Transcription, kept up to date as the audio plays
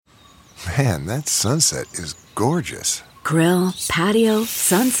Man, that sunset is gorgeous. Grill, patio,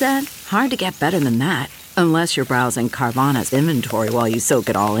 sunset. Hard to get better than that. Unless you're browsing Carvana's inventory while you soak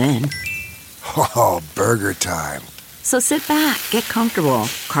it all in. Oh, burger time. So sit back, get comfortable.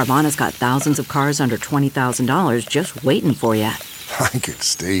 Carvana's got thousands of cars under $20,000 just waiting for you. I could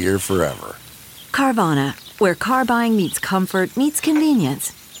stay here forever. Carvana, where car buying meets comfort, meets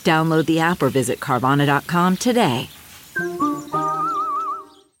convenience. Download the app or visit Carvana.com today.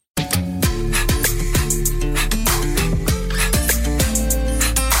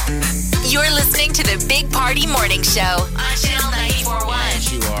 You're listening to the Big Party Morning Show on Channel 94.1.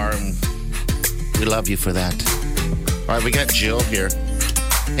 Yes, you are. We love you for that. All right, we got Jill here.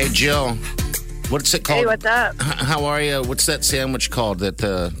 Hey, Jill. What's it called? Hey, what's up? How are you? What's that sandwich called? That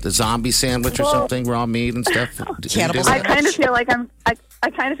the zombie sandwich or something? Raw meat and stuff? Cannibal I kind of feel like I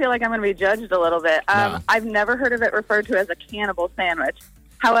kind of feel like I'm going to be judged a little bit. No. I've never heard of it referred to as a cannibal sandwich.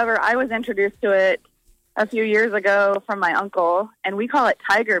 However, I was introduced to it a few years ago from my uncle, and we call it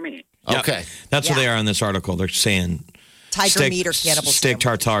tiger meat. Okay. That's what they are in this article. They're saying Tiger meat or cannibal steak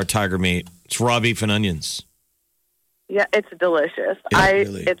sandwich. tartare, tiger meat. It's raw beef and onions. Yeah, it's delicious. Yeah,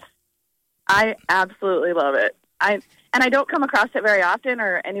 really. I absolutely love it. I don't come across it very often,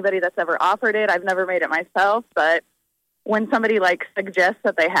 or anybody that's ever offered it. I've never made it myself, but when somebody like suggests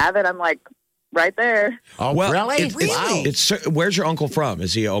that they have it, I'm like, right there. Oh, Well, really? Really? It's where's your uncle from?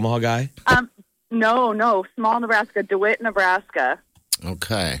 Is he an Omaha guy? No, small Nebraska, DeWitt, Nebraska.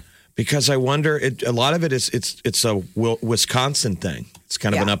 Okay. Because I wonder, a lot of it is it's a Wisconsin thing. It's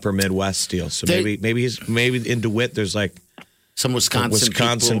kind of an upper Midwest deal. So maybe in DeWitt there's like Some Wisconsin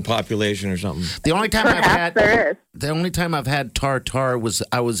people. population or something. The only time There is. the only time I've had tartare was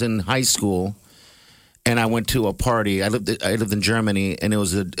I was in high school, and I went to a party. I lived in Germany, and it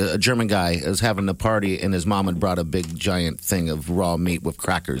was a German guy was having a party, and his mom had brought a big giant thing of raw meat with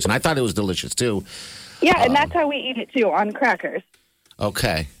crackers, and I thought it was delicious too. Yeah, and that's how we eat it too, on crackers.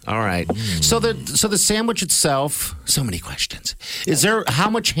 Okay, all right. So the sandwich itself, so many questions. Is there how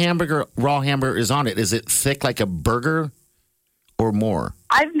much raw hamburger is on it? Is it thick like a burger, or more?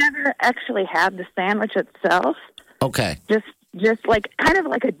 I've never actually had the sandwich itself. Okay. Just like kind of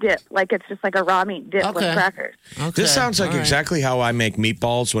like a dip, like it's just like a raw meat dip with crackers. Okay. This sounds like all right. exactly how I make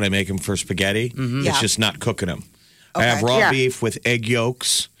meatballs when I make them for spaghetti. Mm-hmm. It's Yeah. just not cooking them. Okay. I have raw Yeah. beef with egg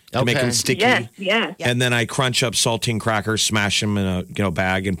yolks to make Okay. them sticky. Yes. And then I crunch up saltine crackers, smash them in a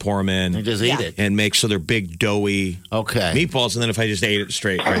bag, and pour them in. You just eat it. And make so they're big, doughy Okay. meatballs. And then if I just ate it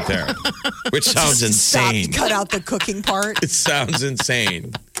straight right there, which sounds Stop, insane. cut out the cooking part. It sounds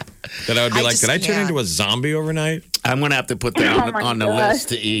insane. That I would be I like, just did I turn can't. into a zombie overnight? I'm going to have to put that Oh, my on the gosh. list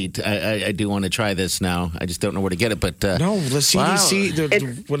to eat. I do want to try this now. I just don't know where to get it. But No, the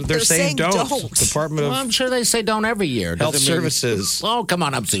CDC, what they're saying don't. Department Well, of I'm sure they say don't every year. Health Doesn't mean- Services. Oh, come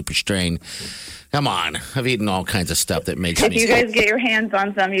on. I'm super strained. Come on. I've eaten all kinds of stuff that makes If me you guys get your hands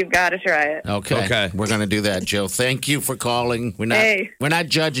on some, you've got to try it. Okay. Okay. We're going to do that, Jill. Thank you for calling. Hey. We're not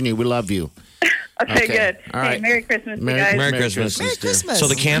judging you. We love you. Okay, Okay. good. All Hey, right. Merry Christmas, you Merry- guys. Merry Christmas. Merry dear. Christmas. So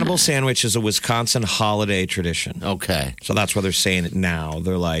the cannibal sandwich is a Wisconsin holiday tradition. Okay. So that's why they're saying it now.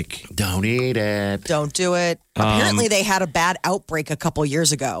 They're like, Don't eat it. Don't do it. Apparently, they had a bad outbreak a couple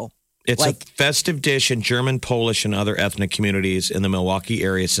years ago. it's a festive dish in German, Polish, and other ethnic communities in the Milwaukee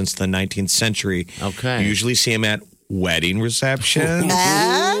area since the 19th century. Okay. You usually see them at wedding receptions,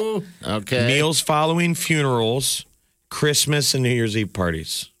 Ooh, okay. meals following funerals, Christmas, and New Year's Eve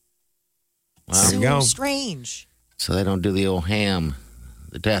parties. There you So go. strange. So they don't do the old ham,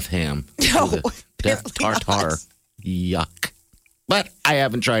 the death ham. No, The death apparently tartare. not. Yuck. But I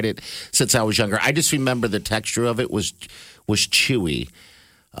haven't tried it since I was younger. I just remember the texture of it was chewy.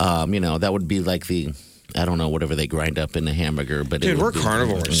 That would be like I don't know, whatever they grind up in the hamburger. But Dude, we're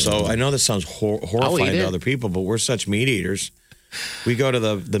carnivores, so I know this sounds horrifying eat to it. other people, but we're such meat eaters. We go to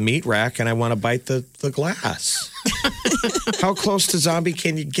the meat rack, and I want to bite the glass. How close to zombie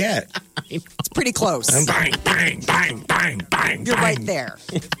can you get? It's pretty close. And bang, bang, bang, bang, bang. You're bang. right there.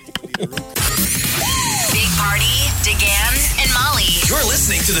 Big Party, DeGan, and Molly You're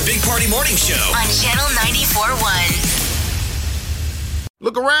listening to the Big Party Morning Show. on Channel 94.1.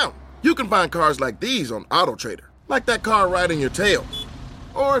 Look around. You can find cars like these on AutoTrader, like that car right in your tail.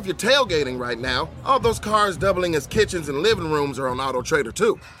 Or if you're tailgating right now, all those cars doubling as kitchens and living rooms are on AutoTrader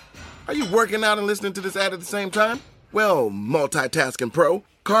too. Are you working out and listening to this ad at the same time? Well, multitasking pro,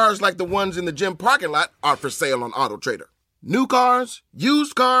 cars like the ones in the gym parking lot are for sale on AutoTrader. New cars,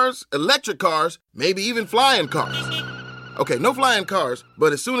 used cars, electric cars, maybe even flying cars. Okay, no flying cars,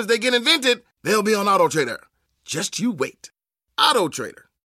 but as soon as they get invented, they'll be on AutoTrader. Just you wait. AutoTrader.